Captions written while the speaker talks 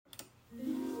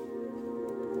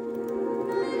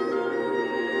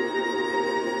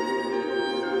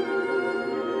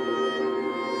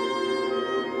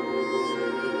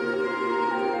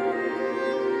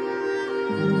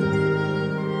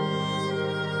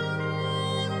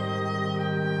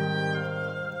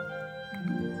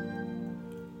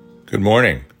Good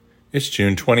morning. It's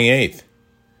June 28th.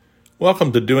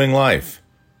 Welcome to Doing Life,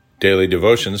 daily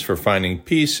devotions for finding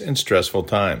peace in stressful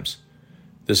times.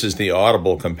 This is the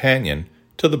audible companion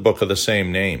to the book of the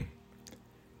same name.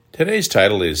 Today's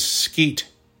title is Skeet.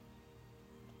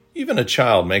 Even a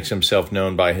child makes himself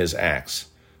known by his acts,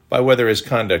 by whether his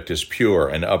conduct is pure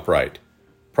and upright.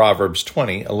 Proverbs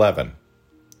 20:11.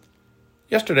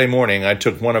 Yesterday morning, I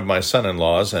took one of my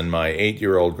son-in-laws and my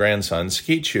 8-year-old grandson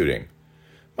skeet shooting.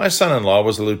 My son-in-law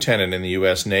was a lieutenant in the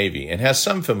U.S. Navy and has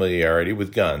some familiarity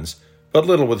with guns, but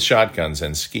little with shotguns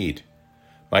and skeet.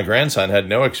 My grandson had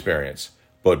no experience,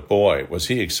 but boy, was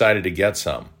he excited to get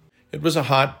some. It was a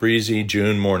hot, breezy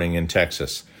June morning in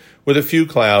Texas, with a few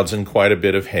clouds and quite a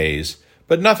bit of haze,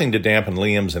 but nothing to dampen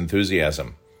Liam's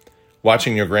enthusiasm.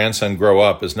 Watching your grandson grow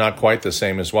up is not quite the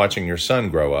same as watching your son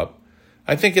grow up.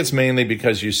 I think it's mainly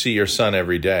because you see your son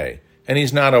every day, and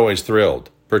he's not always thrilled,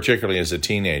 particularly as a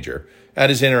teenager, at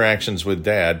his interactions with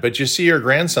Dad, but you see your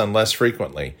grandson less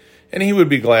frequently, and he would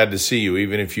be glad to see you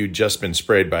even if you'd just been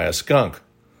sprayed by a skunk.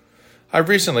 I've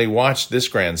recently watched this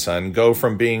grandson go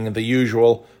from being the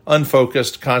usual,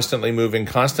 unfocused, constantly moving,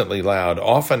 constantly loud,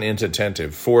 often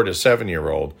inattentive 4 to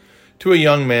 7-year-old to a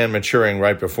young man maturing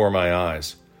right before my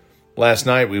eyes. Last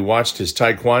night we watched his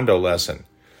taekwondo lesson.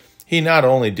 He not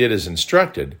only did as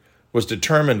instructed, was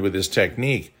determined with his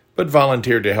technique, but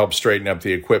volunteered to help straighten up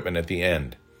the equipment at the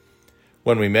end.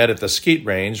 When we met at the Skeet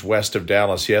range west of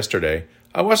Dallas yesterday,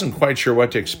 I wasn't quite sure what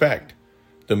to expect.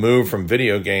 The move from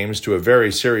video games to a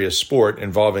very serious sport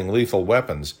involving lethal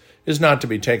weapons is not to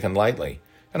be taken lightly,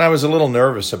 and I was a little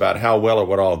nervous about how well it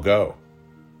would all go.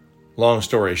 Long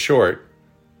story short,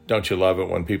 don't you love it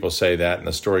when people say that and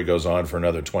the story goes on for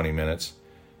another 20 minutes?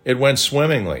 It went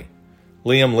swimmingly.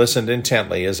 Liam listened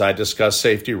intently as I discussed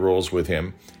safety rules with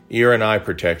him, ear and eye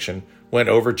protection, went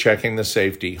over checking the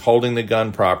safety, holding the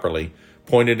gun properly,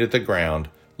 pointed at the ground,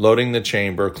 loading the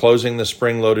chamber, closing the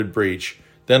spring-loaded breech,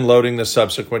 then loading the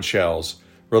subsequent shells,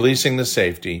 releasing the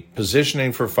safety,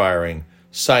 positioning for firing,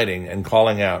 sighting and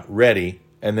calling out, ready,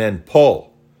 and then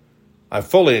pull. I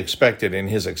fully expected in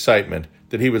his excitement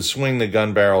that he would swing the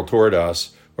gun barrel toward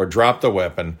us, or drop the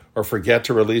weapon, or forget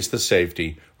to release the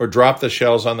safety, or drop the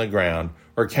shells on the ground,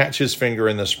 or catch his finger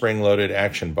in the spring-loaded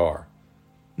action bar.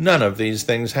 None of these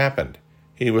things happened.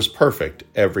 He was perfect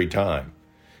every time.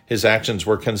 His actions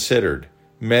were considered,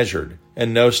 measured,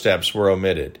 and no steps were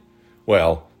omitted.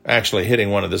 Well, actually hitting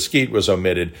one of the skeet was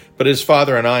omitted, but his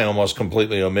father and I almost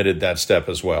completely omitted that step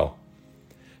as well.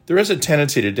 There is a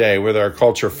tendency today with our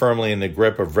culture firmly in the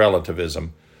grip of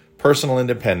relativism, personal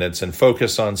independence, and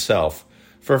focus on self,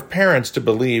 for parents to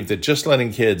believe that just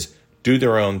letting kids do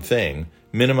their own thing,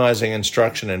 minimizing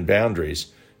instruction and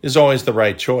boundaries, is always the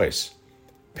right choice.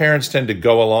 Parents tend to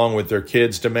go along with their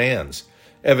kids' demands,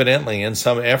 evidently in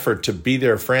some effort to be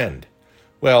their friend.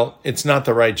 Well, it's not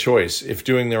the right choice if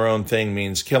doing their own thing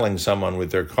means killing someone with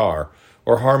their car,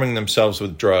 or harming themselves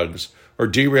with drugs, or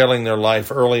derailing their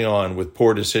life early on with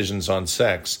poor decisions on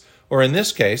sex, or in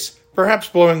this case, perhaps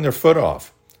blowing their foot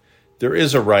off. There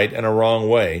is a right and a wrong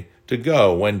way to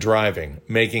go when driving,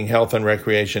 making health and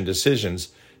recreation decisions,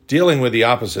 dealing with the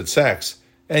opposite sex,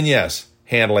 and yes,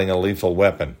 handling a lethal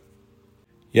weapon.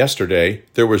 Yesterday,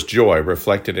 there was joy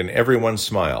reflected in everyone's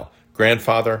smile,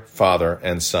 grandfather, father,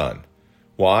 and son.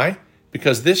 Why?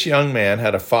 Because this young man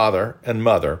had a father and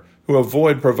mother who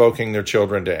avoid provoking their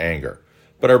children to anger,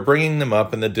 but are bringing them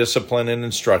up in the discipline and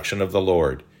instruction of the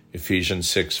Lord, Ephesians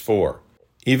 6:4.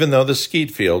 Even though the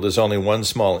skeet field is only one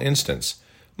small instance,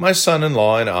 my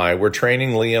son-in-law and I were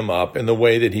training Liam up in the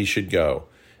way that he should go,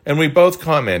 and we both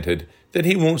commented that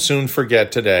he won't soon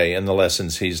forget today and the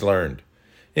lessons he's learned.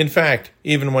 In fact,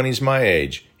 even when he's my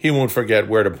age, he won't forget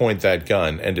where to point that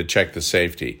gun and to check the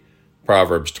safety.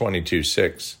 Proverbs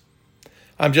 22:6.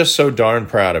 I'm just so darn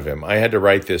proud of him, I had to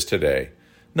write this today.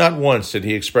 Not once did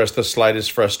he express the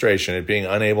slightest frustration at being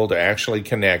unable to actually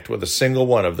connect with a single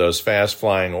one of those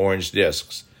fast-flying orange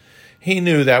discs. He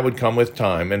knew that would come with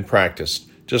time and practice,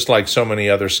 just like so many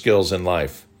other skills in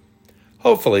life.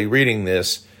 Hopefully, reading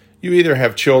this, you either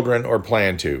have children or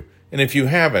plan to, and if you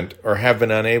haven't or have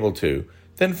been unable to,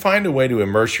 then find a way to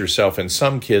immerse yourself in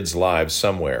some kids' lives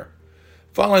somewhere.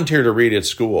 Volunteer to read at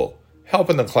school,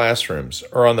 help in the classrooms,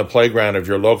 or on the playground of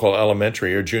your local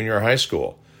elementary or junior high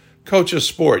school. Coach a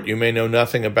sport you may know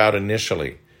nothing about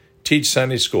initially. Teach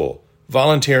Sunday school,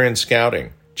 volunteer in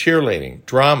scouting, cheerleading,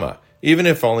 drama, even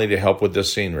if only to help with the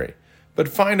scenery. But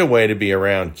find a way to be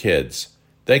around kids.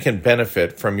 They can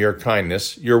benefit from your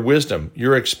kindness, your wisdom,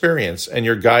 your experience, and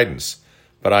your guidance,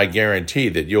 but I guarantee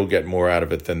that you'll get more out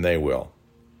of it than they will.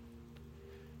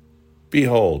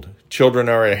 Behold, children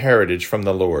are a heritage from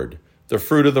the Lord, the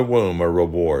fruit of the womb a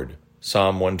reward.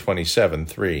 Psalm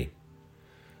 127:3.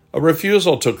 A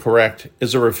refusal to correct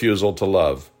is a refusal to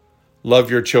love.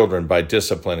 Love your children by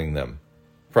disciplining them.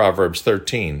 Proverbs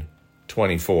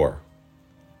 13:24.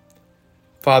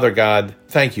 Father God,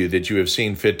 thank you that you have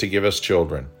seen fit to give us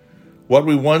children. What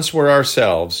we once were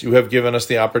ourselves, you have given us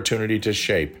the opportunity to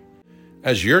shape.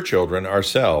 As your children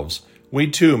ourselves, we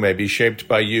too may be shaped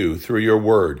by you through your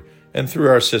word and through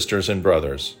our sisters and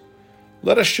brothers.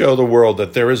 Let us show the world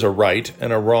that there is a right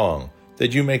and a wrong,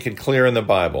 that you make it clear in the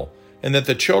Bible, and that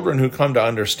the children who come to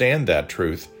understand that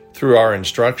truth through our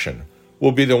instruction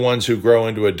will be the ones who grow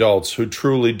into adults who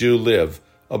truly do live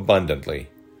abundantly.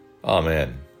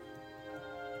 Amen.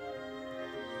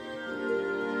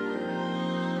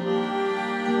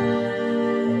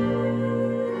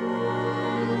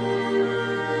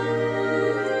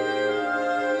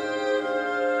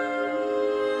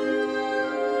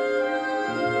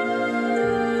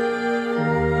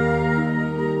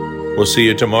 We'll see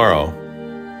you tomorrow